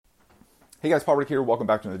Hey guys, Paul Reddick here. Welcome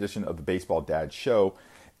back to another edition of the Baseball Dad Show.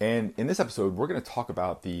 And in this episode, we're going to talk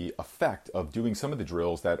about the effect of doing some of the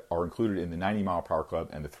drills that are included in the 90 Mile Per Hour Club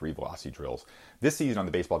and the 3 Velocity drills. This season on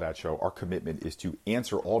the Baseball Dad Show, our commitment is to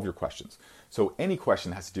answer all of your questions. So any question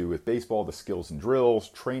that has to do with baseball, the skills and drills,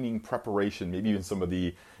 training, preparation, maybe even some of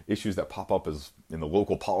the issues that pop up as in the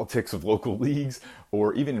local politics of local leagues,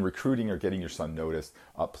 or even in recruiting or getting your son noticed,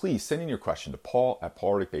 please send in your question to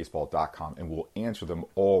paul@paulreddickbaseball.com and we'll answer them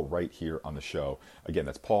all right here on the show. Again,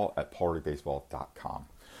 that's paul@paulreddickbaseball.com.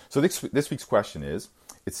 So this week's question is,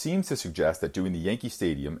 it seems to suggest that doing the Yankee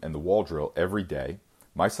Stadium and the wall drill every day,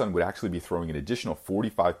 my son would actually be throwing an additional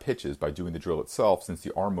 45 pitches by doing the drill itself since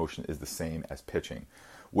the arm motion is the same as pitching.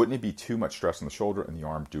 Wouldn't it be too much stress on the shoulder and the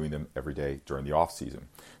arm doing them every day during the off season?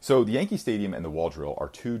 So the Yankee Stadium and the wall drill are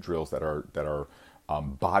two drills that are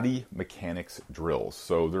body mechanics drills.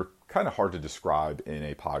 So they're kind of hard to describe in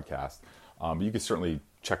a podcast. You can certainly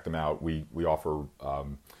check them out. We offer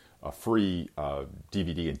a free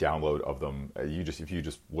DVD and download of them. If you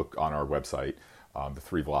just look on our website, the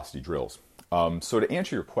 3 Velocity drills. So to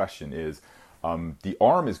answer your question is, the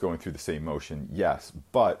arm is going through the same motion, yes,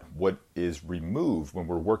 but what is removed when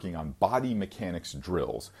we're working on body mechanics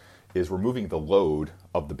drills is removing the load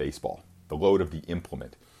of the baseball, the load of the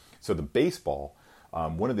implement. So the baseball,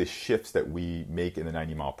 one of the shifts that we make in the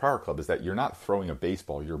 90 Mile Per Hour Club is that you're not throwing a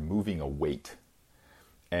baseball, you're moving a weight.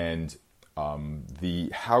 And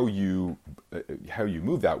how you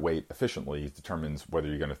move that weight efficiently determines whether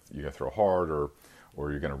you're going to throw hard or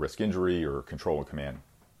you're going to risk injury or control and command.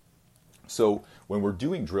 So when we're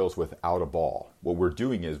doing drills without a ball, what we're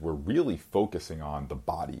doing is we're really focusing on the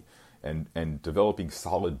body and developing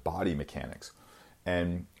solid body mechanics.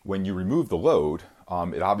 And when you remove the load,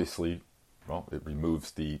 it obviously, it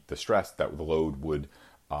removes the stress that the load would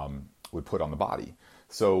put on the body.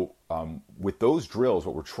 So with those drills,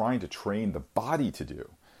 what we're trying to train the body to do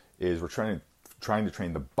is we're trying to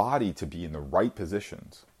train the body to be in the right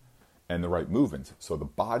positions and the right movements. So the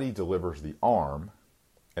body delivers the arm,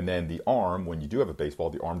 and then the arm, when you do have a baseball,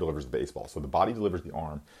 the arm delivers the baseball. So the body delivers the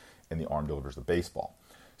arm, and the arm delivers the baseball.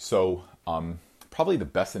 So probably the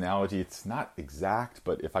best analogy, it's not exact,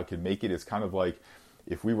 but if I could make it, it's kind of like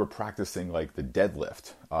if we were practicing like the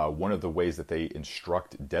deadlift. One of the ways that they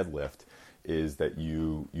instruct deadlift is that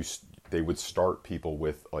they would start people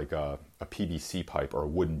with like a PVC pipe or a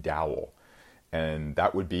wooden dowel, and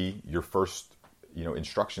that would be your first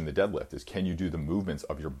instruction. The deadlift is, can you do the movements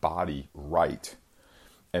of your body right?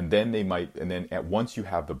 And then once you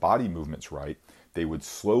have the body movements right, they would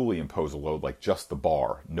slowly impose a load, like just the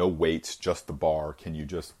bar, no weights, just the bar. Can you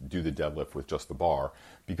just do the deadlift with just the bar?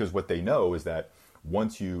 Because what they know is that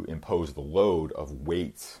once you impose the load of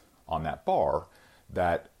weights on that bar,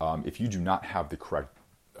 that if you do not have the correct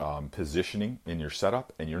positioning in your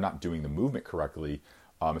setup and you're not doing the movement correctly,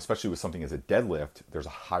 especially with something as a deadlift, there's a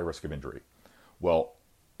high risk of injury. Well,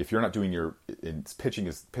 if you're not doing pitching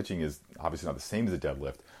is obviously not the same as a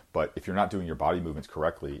deadlift, but if you're not doing your body movements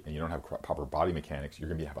correctly and you don't have proper body mechanics, you're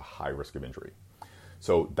going to have a high risk of injury.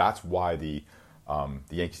 So that's why the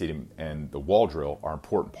Yankee Stadium and the wall drill are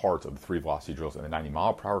important parts of the 3 Velocity drills and the 90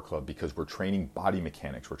 Mile Per Hour Club, because we're training body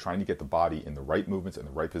mechanics. We're trying to get the body in the right movements and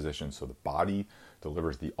the right position, so the body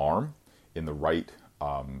delivers the arm in the right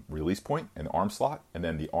release point and the arm slot, and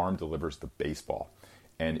then the arm delivers the baseball.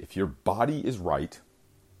 And if your body is right,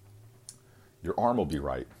 your arm will be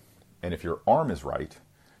right. And if your arm is right,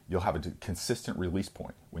 you'll have a consistent release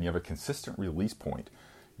point. When you have a consistent release point,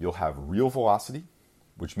 you'll have real velocity,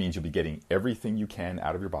 which means you'll be getting everything you can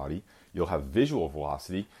out of your body. You'll have visual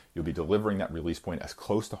velocity. You'll be delivering that release point as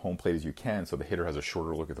close to home plate as you can, so the hitter has a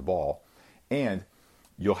shorter look at the ball. And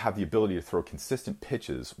you'll have the ability to throw consistent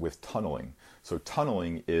pitches with tunneling. So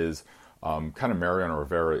tunneling is kind of Mariano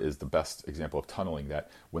Rivera is the best example of tunneling,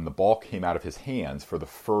 that when the ball came out of his hands for the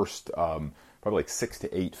first probably like 6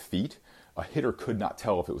 to 8 feet, a hitter could not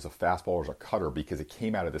tell if it was a fastball or a cutter because it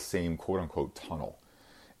came out of the same quote-unquote tunnel.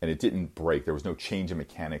 And it didn't break. There was no change in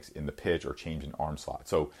mechanics in the pitch or change in arm slot.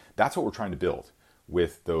 So that's what we're trying to build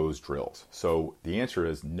with those drills. So the answer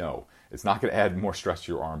is no. It's not going to add more stress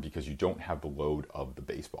to your arm because you don't have the load of the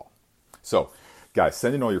baseball. So guys,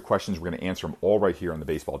 send in all your questions. We're going to answer them all right here on the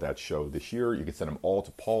Baseball Dad Show this year. You can send them all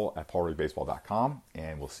to paul@paulreddickbaseball.com,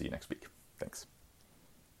 and we'll see you next week. Thanks.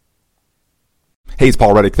 Hey, it's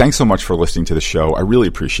Paul Reddick. Thanks so much for listening to the show. I really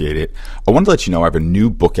appreciate it. I wanted to let you know I have a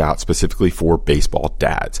new book out specifically for baseball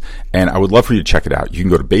dads, and I would love for you to check it out. You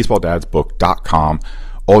can go to baseballdadsbook.com.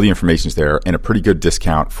 All the information is there, and a pretty good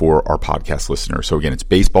discount for our podcast listeners. So again, it's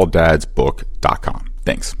baseballdadsbook.com.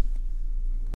 Thanks.